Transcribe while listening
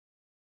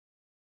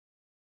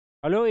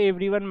Hello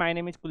everyone, my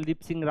name is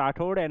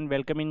𝐂𝐤𝐴𝐮𝐫𝐬𝐞 and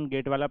welcome in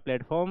Gatewala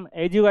platform.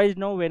 As you guys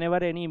know, whenever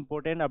any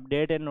important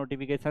update and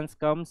notifications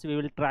comes, we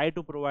will try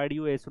to provide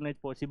you as soon as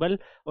possible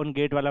on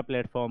Gatewala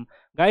platform.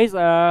 Guys,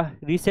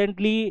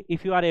 recently,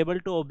 if you are able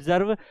to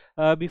observe,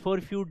 before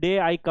few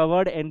days I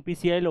covered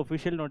NPCIL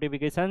official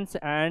notifications,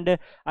 and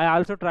I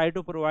also try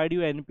to provide you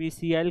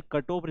NPCIL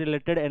cutoff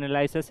related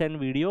analysis and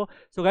video.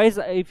 So guys,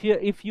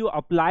 if you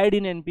applied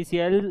in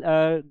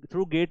NPCIL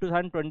through GATE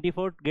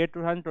 2024, GATE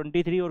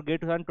 2023 or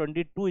GATE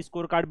 2022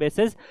 scorecard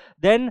basis,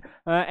 then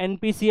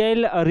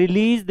NPCIL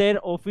release their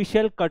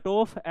official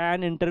cutoff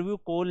and interview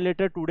call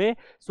letter today.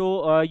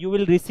 So you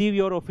will receive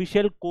your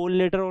official call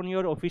letter on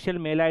your official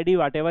mail ID,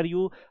 whatever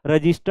you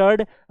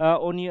registered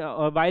on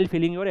your, while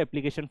filling your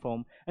application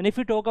form. And if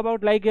you talk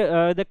about like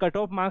the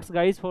cutoff marks,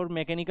 guys, for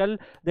mechanical,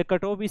 the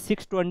cutoff is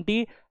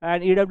 620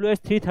 and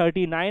EWS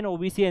 339,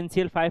 OBC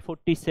NCL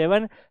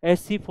 547,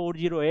 SC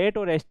 408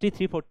 or ST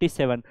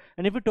 347.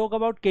 And if you talk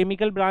about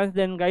chemical branch,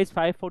 then guys,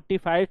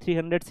 545,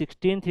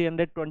 316,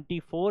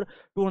 324,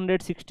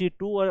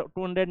 262 or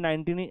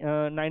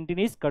 219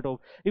 is cutoff.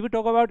 If you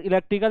talk about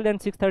electrical, then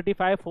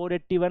 635,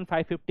 481,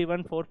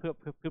 551,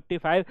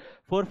 455,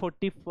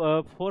 440,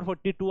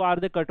 442 are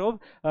the cutoff,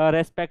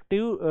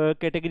 respective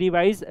category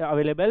wise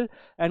available.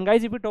 And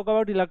guys, if you talk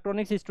about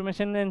electronics,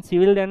 instrumentation and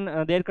civil,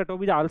 then their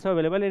cutoff is also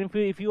available. And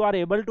if you are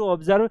able to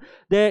observe,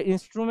 the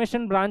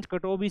instrumentation branch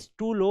cutoff is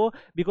too low,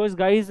 because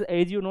guys,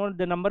 as you know,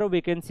 the number of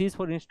vacancies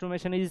for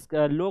instrumentation is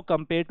low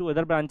compared to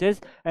other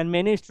branches, and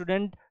many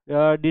students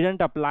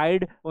didn't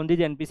applied on this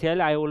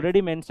NPCIL. I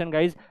already mentioned,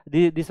 guys,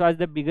 this was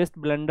the biggest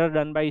blunder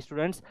done by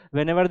students.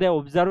 Whenever they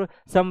observe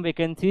some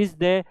vacancies,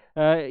 they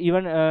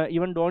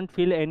even don't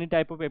fill any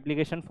type of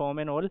application form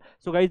and all.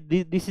 So guys,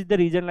 this is the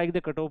reason, like,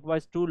 the cutoff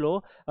was too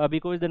low,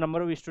 because the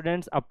number of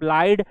students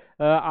applied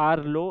are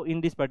low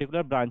in this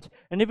particular branch.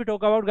 And if you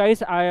talk about,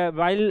 guys,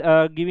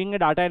 while giving a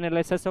data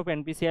analysis of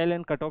NPCIL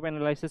and cutoff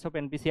analysis of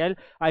NPCIL,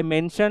 I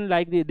mentioned,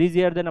 like, this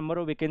year the number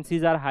of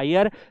vacancies are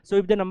higher. So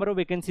if the number of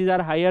vacancies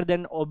are higher,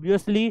 then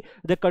obviously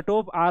the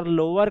cutoff are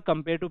lower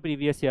compared to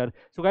previous year.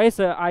 So guys,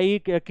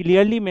 I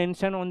clearly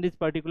mention on this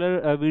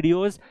particular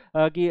videos,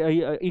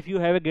 if you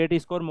have a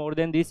GATE score more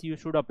than this, you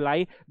should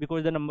apply,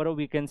 because the number of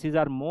vacancies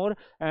are more.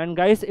 And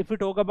guys, if you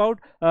talk about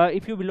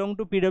if you belong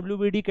to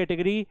PWBD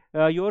category,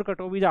 your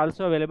cutoff is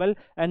also available.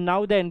 And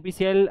now the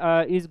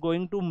NPCIL is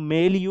going to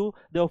mail you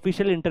the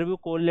official interview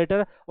call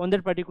letter. On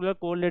that particular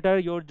call letter,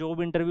 your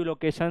job interview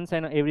locations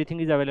and everything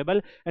is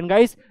available. And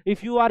guys,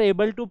 if you are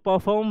able to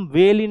perform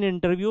well in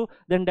interview,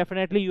 then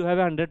definitely you have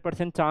a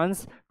 100%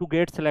 chance to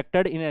get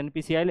selected in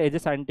NPCIL as a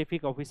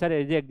scientific officer,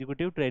 as a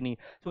executive trainee.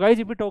 So guys,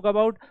 if we talk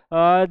about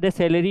the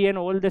salary and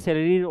all, the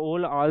salary is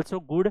all also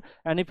good.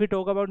 And if we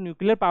talk about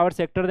nuclear power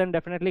sector, then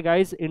definitely,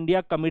 guys,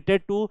 India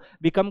committed to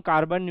become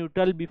carbon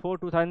neutral before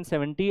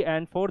 2070,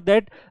 and for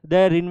that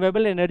the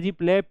renewable energy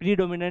play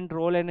predominant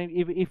role. And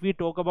if we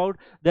talk about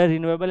the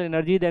renewable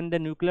energy, then the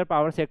nuclear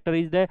power sector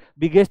is the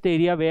biggest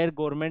area where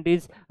government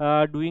is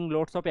doing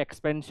lots of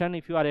expansion.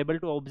 If you are able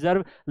to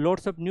observe,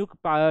 lots of new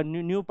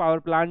power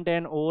plant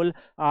and all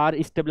are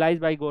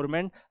stabilized by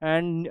government.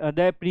 And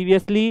the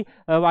previously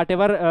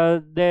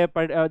whatever the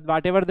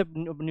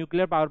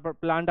nuclear power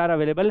plant are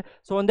available,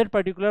 so on that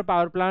particular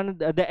power plant,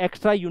 the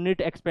extra unit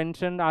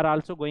expansion are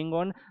also going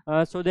on,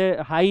 so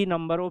the high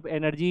number of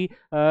energy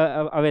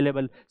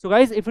available. So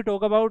guys, if you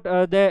talk about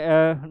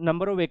the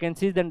number of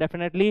vacancies, then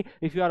definitely,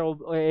 if you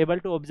are able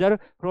to observe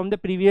from the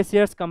previous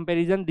year's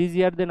comparison, this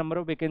year the number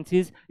of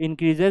vacancies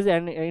increases,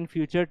 and in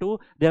future too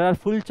there are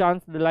full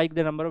chance, like,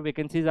 the number of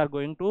vacancies are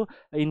going to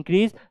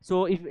increase.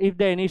 So if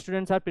the any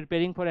students are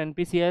preparing for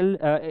NPCIL,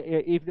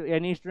 if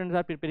any students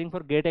are preparing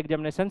for GATE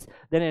examinations,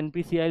 then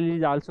NPCIL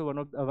is also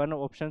one of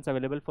options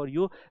available for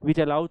you, which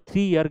allow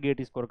 3-year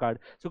GATE scorecard.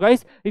 So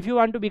guys, if you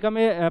want to become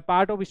a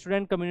part of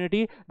student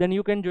community, then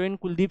you can join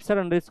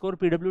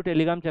𝐂𝐤𝐴𝐻_PW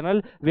Telegram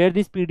channel, where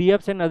these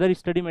PDFs and other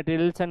study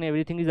materials and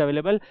everything is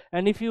available.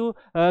 And if you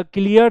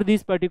clear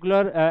this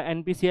particular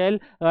NPCIL,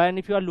 and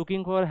if you are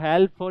looking for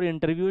help for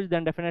interviews,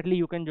 then definitely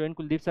you can join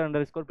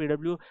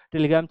𝐂𝐤𝐴𝐻_PW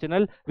Telegram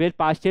channel, where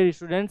past year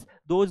students,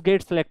 those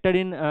get selected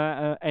in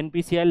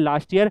NPCIL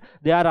last year,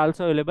 they are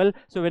also available.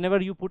 So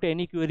whenever you put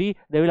any query,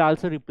 they will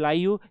also reply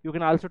you. You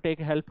can also take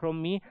help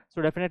from me.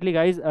 So definitely,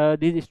 guys,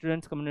 this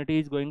students community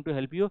is going to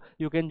help you.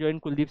 You can join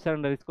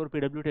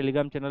𝐂𝐤𝐴𝐻_PW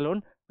Telegram channel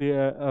on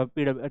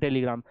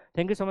Telegram.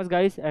 Thank you so much,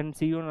 guys, and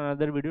see you in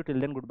another video. Till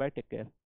then, goodbye, take care.